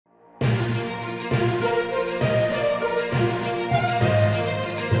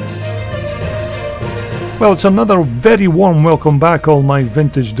Well, it's another very warm welcome back, all my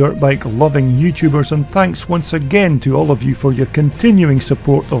vintage dirt bike loving YouTubers, and thanks once again to all of you for your continuing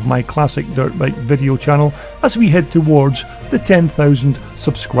support of my classic dirt bike video channel as we head towards the 10,000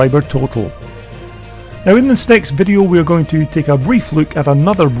 subscriber total. Now in this next video we're going to take a brief look at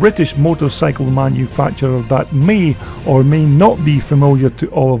another British motorcycle manufacturer that may or may not be familiar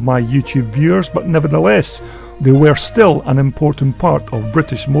to all of my YouTube viewers, but nevertheless they were still an important part of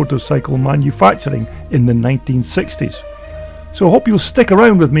British motorcycle manufacturing in the 1960s. So I hope you'll stick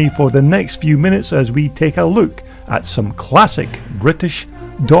around with me for the next few minutes as we take a look at some classic British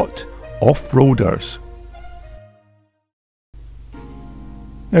D.O.T off-roaders.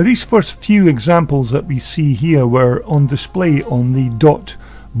 Now these first few examples that we see here were on display on the D.O.T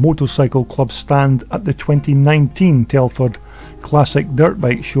Motorcycle Club stand at the 2019 Telford Classic Dirt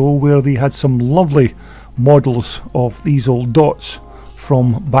Bike Show, where they had some lovely models of these old D.O.Ts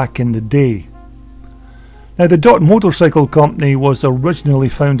from back in the day. Now the D.O.T Motorcycle Company was originally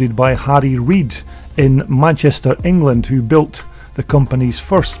founded by Harry Reid in Manchester, England, who built the company's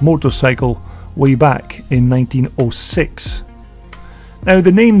first motorcycle way back in 1906. Now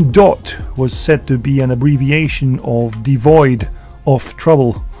the name D.O.T was said to be an abbreviation of devoid of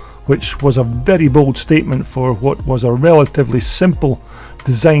trouble, which was a very bold statement for what was a relatively simple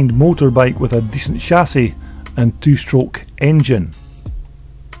designed motorbike with a decent chassis and two-stroke engine.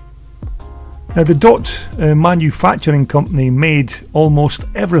 Now the D.O.T manufacturing company made almost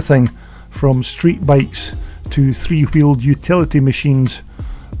everything from street bikes to three-wheeled utility machines,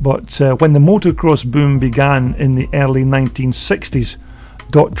 but when the motocross boom began in the early 1960s,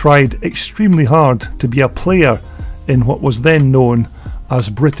 D.O.T tried extremely hard to be a player in what was then known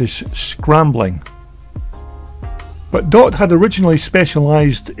as British scrambling. But D.O.T had originally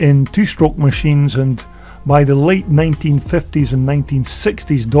specialised in two-stroke machines, and by the late 1950s and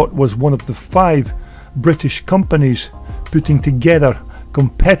 1960s D.O.T was one of the 5 British companies putting together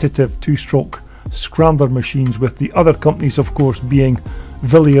competitive two-stroke scrambler machines, with the other companies of course being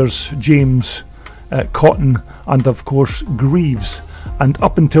Villiers, James, Cotton and of course Greaves. And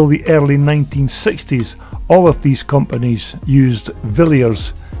up until the early 1960s all of these companies used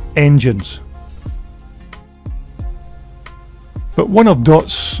Villiers engines. But one of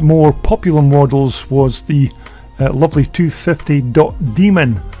D.O.T's more popular models was the lovely 250 D.O.T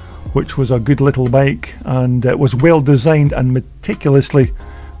Demon, which was a good little bike, and it was well designed and meticulously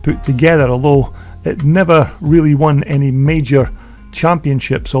put together, although it never really won any major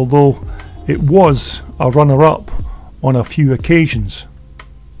championships, although it was a runner-up on a few occasions.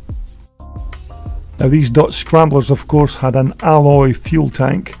 Now these D.O.T Scramblers of course had an alloy fuel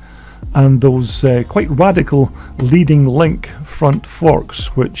tank and those quite radical leading link front forks,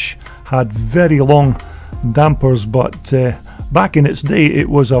 which had very long dampers, but back in its day it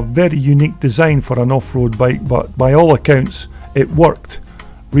was a very unique design for an off-road bike, but by all accounts it worked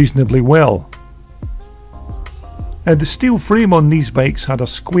reasonably well. Now the steel frame on these bikes had a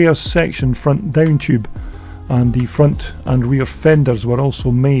square section front down tube, and the front and rear fenders were also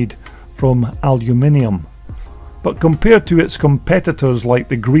made from aluminium. But compared to its competitors like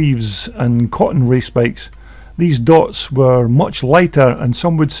the Greaves and Cotton race bikes, these D.O.Ts were much lighter and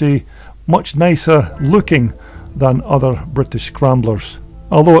some would say much nicer looking than other British scramblers.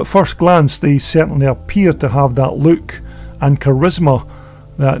 Although at first glance they certainly appear to have that look and charisma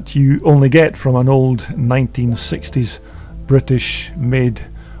that you only get from an old 1960s British made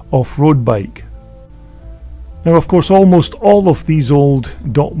off-road bike. Now of course almost all of these old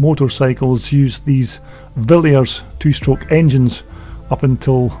D.O.T motorcycles used these Villiers two-stroke engines up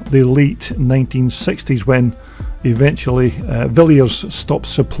until the late 1960s, when eventually Villiers stopped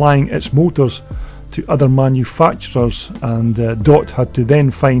supplying its motors to other manufacturers, and D.O.T had to then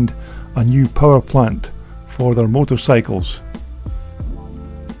find a new power plant for their motorcycles.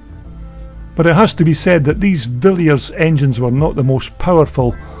 But it has to be said that these Villiers engines were not the most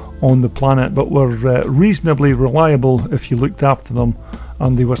powerful on the planet, but were reasonably reliable if you looked after them,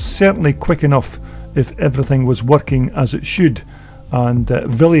 and they were certainly quick enough if everything was working as it should, and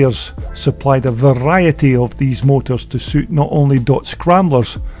Villiers supplied a variety of these motors to suit not only D.O.T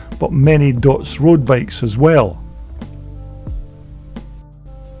Scramblers but many D.O.T's road bikes as well.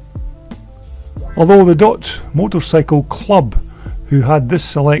 Although the D.O.T Motorcycle Club, who had this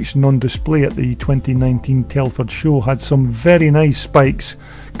selection on display at the 2019 Telford show, had some very nice bikes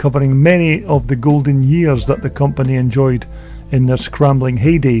covering many of the golden years that the company enjoyed in their scrambling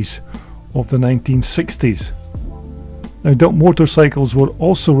heydays of the 1960s. Now, D.O.T motorcycles were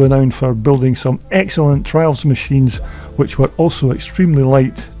also renowned for building some excellent trials machines which were also extremely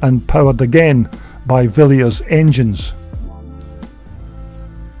light and powered again by Villiers engines.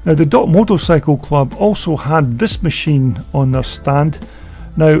 Now, the D.O.T Motorcycle Club also had this machine on their stand.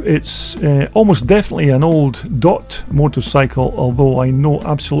 Now, it's almost definitely an old D.O.T motorcycle, although I know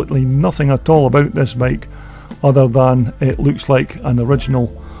absolutely nothing at all about this bike other than it looks like an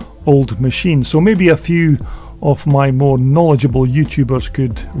original old machine. So maybe a few of my more knowledgeable YouTubers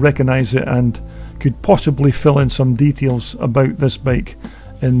could recognise it and could possibly fill in some details about this bike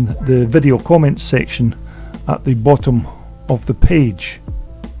in the video comments section at the bottom of the page.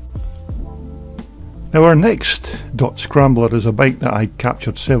 Now, our next D.O.T Scrambler is a bike that I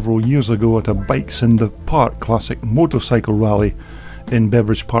captured several years ago at a Bikes in the Park classic motorcycle rally in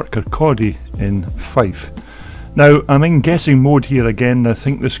Beveridge Park, Kirkcaldy in Fife. Now, I'm in guessing mode here again. I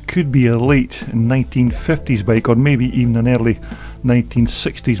think this could be a late 1950s bike or maybe even an early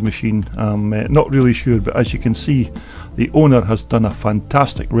 1960s machine. I'm not really sure, but as you can see, the owner has done a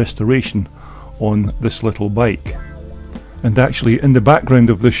fantastic restoration on this little bike. And actually, in the background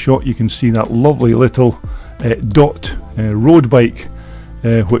of this shot, you can see that lovely little D.O.T road bike,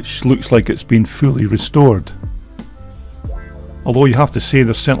 which looks like it's been fully restored. Although you have to say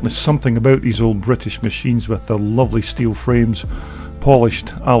there's certainly something about these old British machines with their lovely steel frames,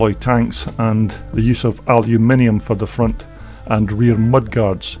 polished alloy tanks and the use of aluminium for the front and rear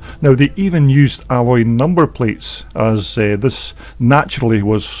mudguards. Now, they even used alloy number plates, as this naturally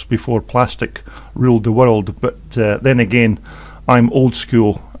was before plastic ruled the world, but then again, I'm old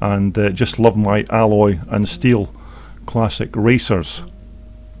school and just love my alloy and steel classic racers.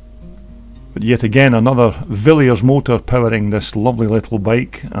 But yet again, another Villiers motor powering this lovely little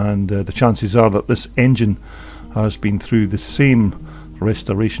bike, and the chances are that this engine has been through the same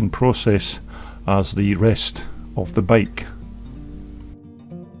restoration process as the rest of the bike.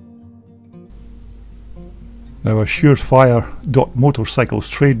 Now, a surefire D.O.T motorcycles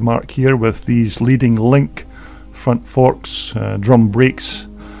trademark here with these leading link front forks, drum brakes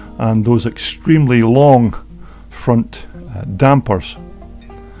and those extremely long front dampers.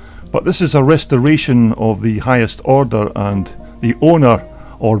 But this is a restoration of the highest order, and the owner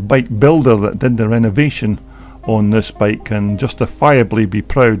or bike builder that did the renovation on this bike can justifiably be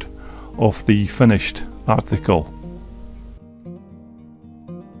proud of the finished article.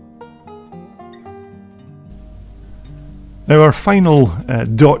 Now, our final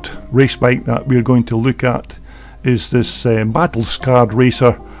D.O.T race bike that we're going to look at is this battle-scarred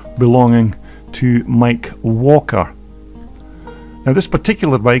racer belonging to Mike Walker. Now, this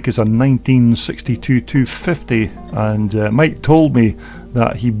particular bike is a 1962 250, and Mike told me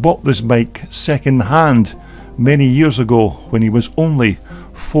that he bought this bike second hand many years ago when he was only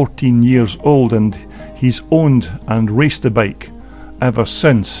 14 years old, and he's owned and raced the bike ever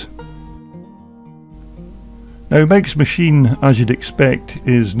since. Now, Mike's machine, as you'd expect,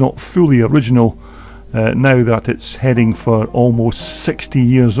 is not fully original now that it's heading for almost 60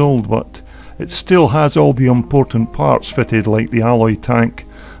 years old, but it still has all the important parts fitted, like the alloy tank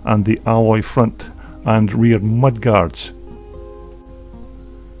and the alloy front and rear mudguards.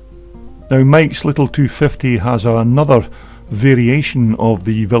 Now, Mike's little 250 has another variation of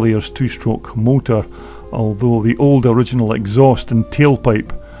the Villiers two-stroke motor, although the old original exhaust and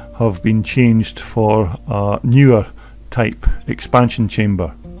tailpipe have been changed for a newer type expansion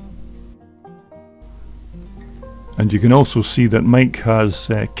chamber. And you can also see that Mike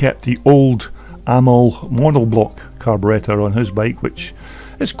has kept the old Amel monoblock carburetor on his bike, which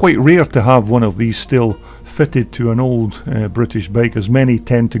is quite rare to have one of these still fitted to an old British bike, as many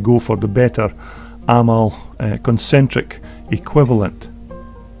tend to go for the better Amel concentric equivalent.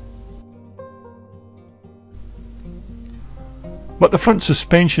 But the front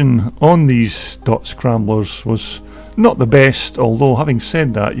suspension on these D.O.T Scramblers was not the best, although having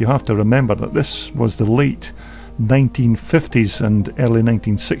said that, you have to remember that this was the late 1950s and early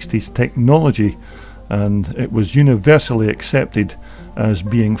 1960s technology, and it was universally accepted as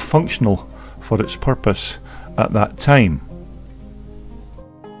being functional for its purpose at that time.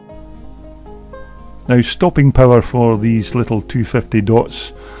 Now, stopping power for these little 250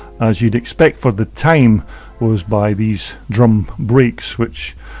 D.O.Ts, as you'd expect for the time, was by these drum brakes,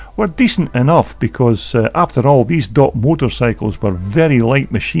 which were decent enough because after all, these D.O.T motorcycles were very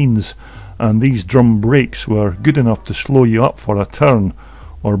light machines, and these drum brakes were good enough to slow you up for a turn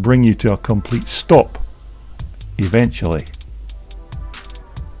or bring you to a complete stop eventually.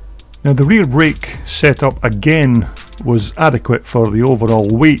 Now, the rear brake setup again was adequate for the overall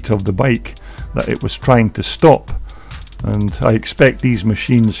weight of the bike that it was trying to stop, and I expect these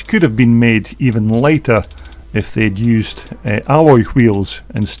machines could have been made even lighter if they'd used alloy wheels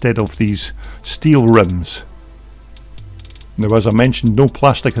instead of these steel rims. Now, as I mentioned, no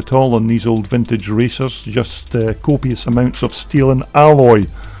plastic at all on these old vintage racers, just copious amounts of steel and alloy,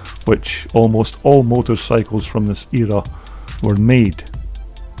 which almost all motorcycles from this era were made.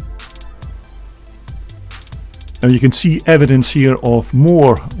 Now you can see evidence here of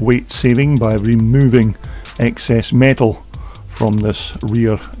more weight saving by removing excess metal from this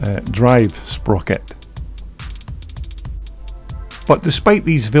rear drive sprocket. But despite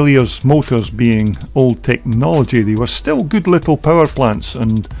these Villiers motors being old technology, they were still good little power plants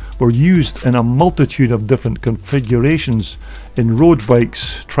and were used in a multitude of different configurations in road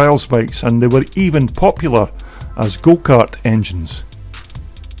bikes, trials bikes, and they were even popular as go-kart engines.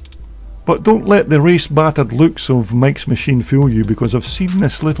 But don't let the race-battered looks of Mike's machine fool you, because I've seen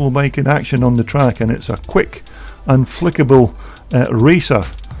this little bike in action on the track and it's a quick and flickable racer.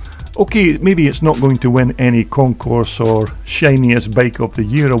 Okay, maybe it's not going to win any concourse or shiniest bike of the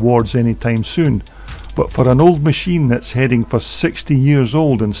year awards anytime soon, but for an old machine that's heading for 60 years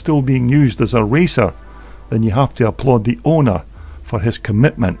old and still being used as a racer, then you have to applaud the owner for his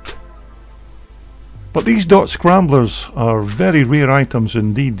commitment. But these D.O.T scramblers are very rare items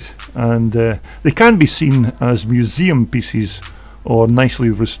indeed, and they can be seen as museum pieces or nicely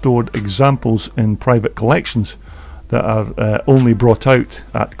restored examples in private collections that are only brought out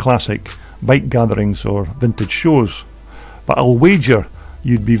at classic bike gatherings or vintage shows. But I'll wager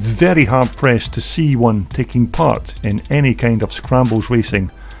you'd be very hard pressed to see one taking part in any kind of scrambles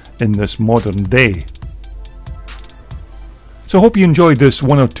racing in this modern day. So I hope you enjoyed this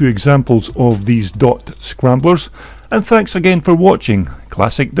one or two examples of these D.O.T scramblers, and thanks again for watching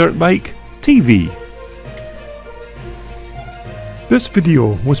Classic Dirt Bike TV. This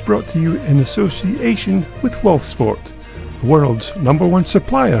video was brought to you in association with WealthSport, the world's #1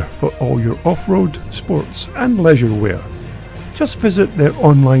 supplier for all your off-road, sports and leisure wear. Just visit their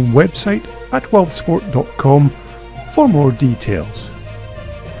online website at wealthsport.com for more details.